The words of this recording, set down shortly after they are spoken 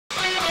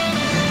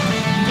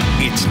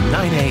It's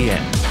 9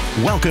 a.m.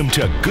 Welcome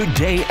to Good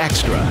Day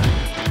Extra.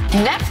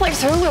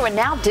 Netflix, Hulu, and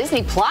now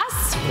Disney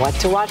Plus. What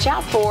to watch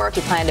out for if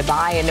you plan to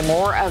buy into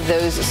more of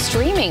those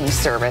streaming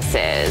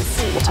services.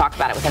 We'll talk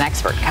about it with an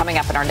expert coming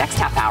up in our next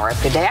half hour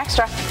of Good Day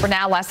Extra. We're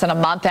now less than a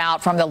month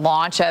out from the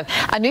launch of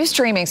a new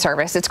streaming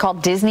service. It's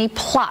called Disney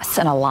Plus,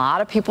 and a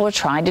lot of people are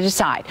trying to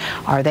decide,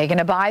 are they going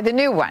to buy the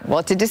new one? Well,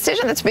 it's a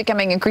decision that's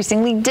becoming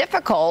increasingly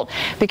difficult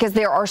because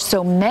there are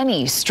so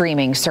many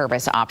streaming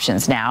service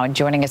options now. And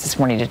joining us this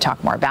morning to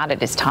talk more about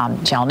it is Tom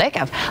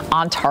Jelneck of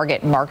On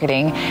Target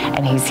Marketing,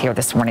 and he's here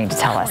this morning to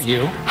tell us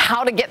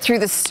how to get through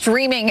the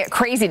streaming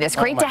craziness.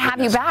 Great to have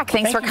you back.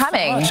 Thanks for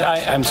coming. So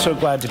much. I'm so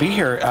glad to be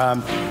here.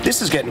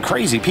 This is getting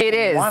crazy.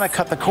 People want to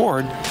cut the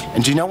cord.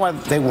 And do you know why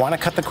they want to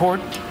cut the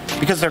cord?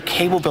 Because their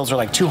cable bills are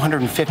like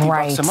 $250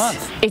 bucks a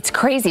month. It's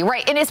crazy,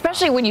 right? And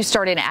especially when you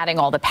start in adding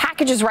all the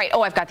packages, right?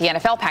 Oh, I've got the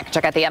NFL package,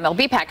 I got the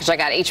MLB package, I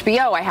got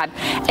HBO,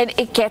 and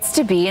it gets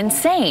to be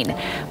insane.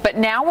 But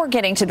now we're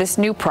getting to this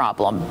new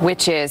problem,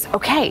 which is,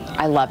 okay,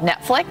 I love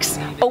Netflix.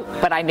 Oh,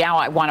 but now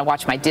I want to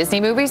watch my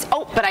Disney movies.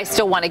 Oh, but I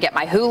still want to get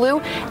my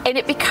Hulu, and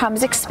it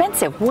becomes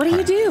expensive. What do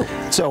you do?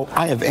 So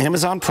I have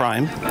Amazon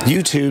Prime,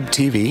 YouTube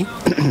TV,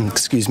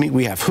 excuse me,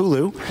 we have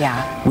Hulu,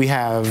 we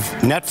have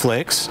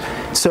Netflix.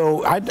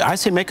 So I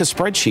say make a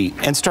spreadsheet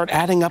and start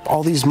adding up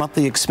all these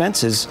monthly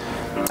expenses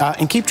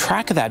and keep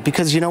track of that,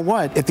 because you know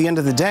what, at the end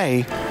of the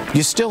day,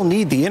 you still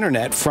need the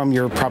internet from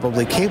your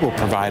probably cable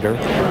provider,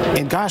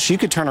 and gosh, you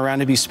could turn around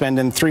and be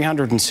spending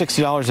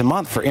 $360 a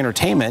month for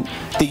entertainment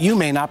that you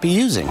may not be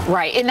using.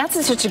 Right, and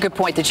that's such a good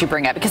point that you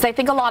bring up, because I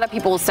think a lot of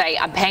people will say,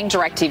 I'm paying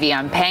DirecTV,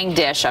 I'm paying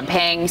Dish, I'm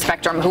paying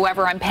Spectrum,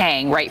 whoever I'm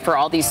paying, right, for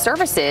all these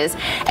services,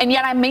 and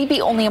yet I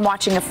maybe only am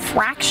watching a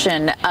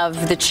fraction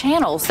of the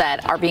channels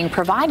that are being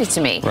provided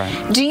to me.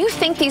 Right. Do you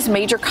think these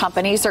major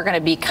companies are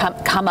going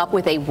to come up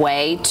with a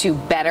way to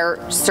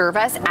better serve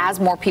us as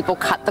more people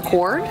cut the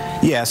cord?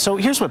 Yeah, so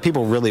here's what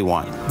people really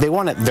want. They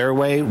want it their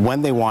way,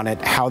 when they want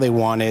it, how they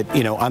want it,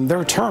 you know, on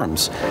their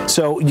terms.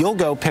 So you'll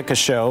go pick a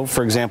show,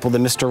 for example, the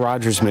Mr.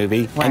 Rogers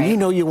movie, and you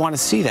know you want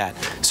to see that.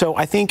 So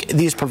I think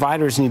these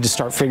providers need to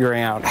start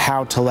figuring out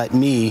how to let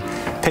me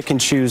pick and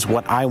choose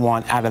what I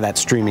want out of that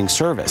streaming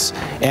service.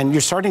 And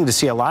you're starting to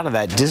see a lot of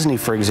that. Disney,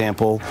 for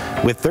example,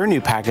 with their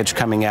new package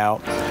coming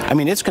out, I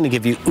mean, it's going to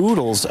give you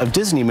oodles of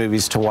Disney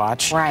movies to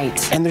watch.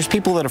 Right. And there's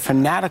people that are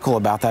fanatical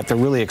about that. They're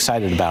really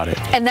excited about it.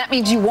 And that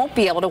means you won't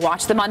be able to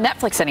watch them on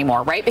Netflix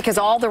anymore, right? Because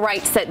all the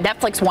rights that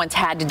Netflix once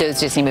had to those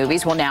Disney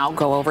movies will now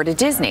go over to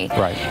Disney.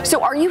 Right.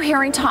 So are you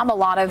hearing, Tom, a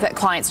lot of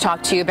clients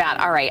talk to you about,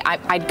 all right,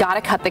 I've got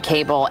to cut the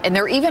cable, and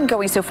they're even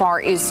going so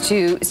far as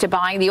to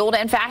buying the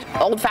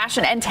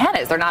old-fashioned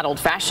antennas. They're not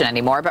old-fashioned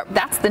anymore, but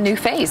that's the new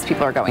phase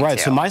people are going to. Right,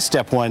 so my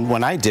step one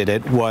when I did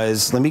it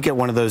was, let me get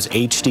one of those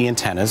HD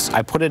antennas.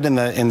 I put it in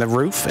the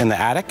roof, in the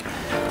attic,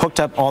 hooked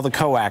up all the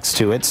coax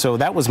to it, so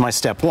that was my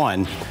step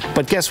one.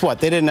 But guess what?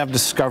 They didn't have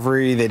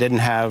Discovery, they didn't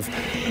have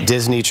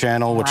Disney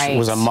Channel, which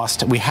was a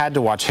must. We had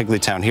to watch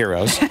Higglytown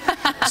Heroes.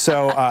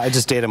 So I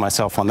just dated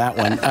myself on that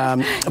one.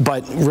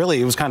 But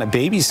really, it was kind of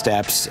baby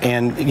steps.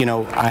 And, you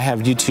know, I have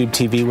YouTube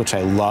TV, which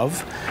I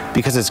love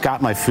because it's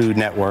got my Food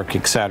Network,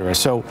 etc.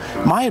 So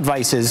my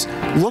advice is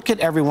look at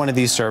every one of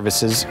these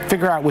services,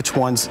 figure out which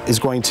ones is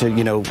going to,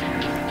 you know,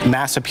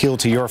 mass appeal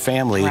to your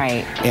family,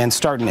 and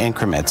start in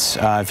increments.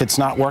 If it's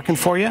not working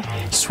for you,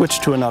 switch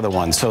to another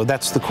one. So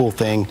that's the cool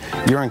thing.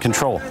 You're in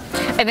control.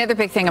 Another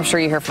big thing I'm sure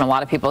you hear from a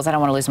lot of people is I don't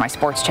want to lose my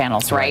sports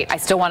channels, right? I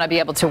still want to be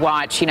able to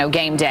watch, you know,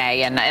 game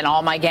day and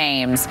all my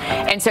games.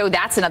 And so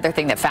that's another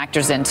thing that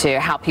factors into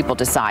how people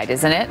decide,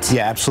 isn't it?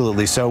 Yeah,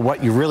 absolutely. So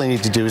what you really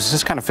need to do is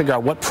just kind of figure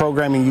out what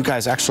programming you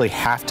guys actually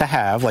have to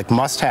have, like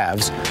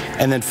must-haves,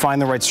 and then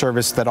find the right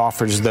service that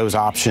offers those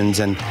options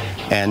and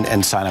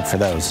sign up for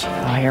those.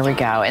 Oh, here we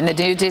go. And the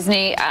new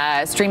Disney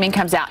streaming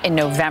comes out in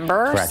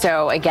November. Correct.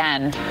 So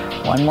again,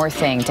 one more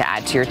thing to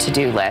add to your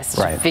to-do list.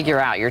 Figure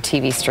out your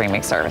TV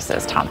streaming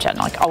services. Tom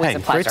Jelneck, always a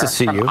pleasure. Great to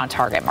see from you. On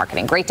Target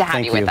Marketing. Great to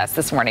have you with us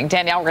this morning.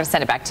 Danielle, we're going to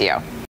send it back to you.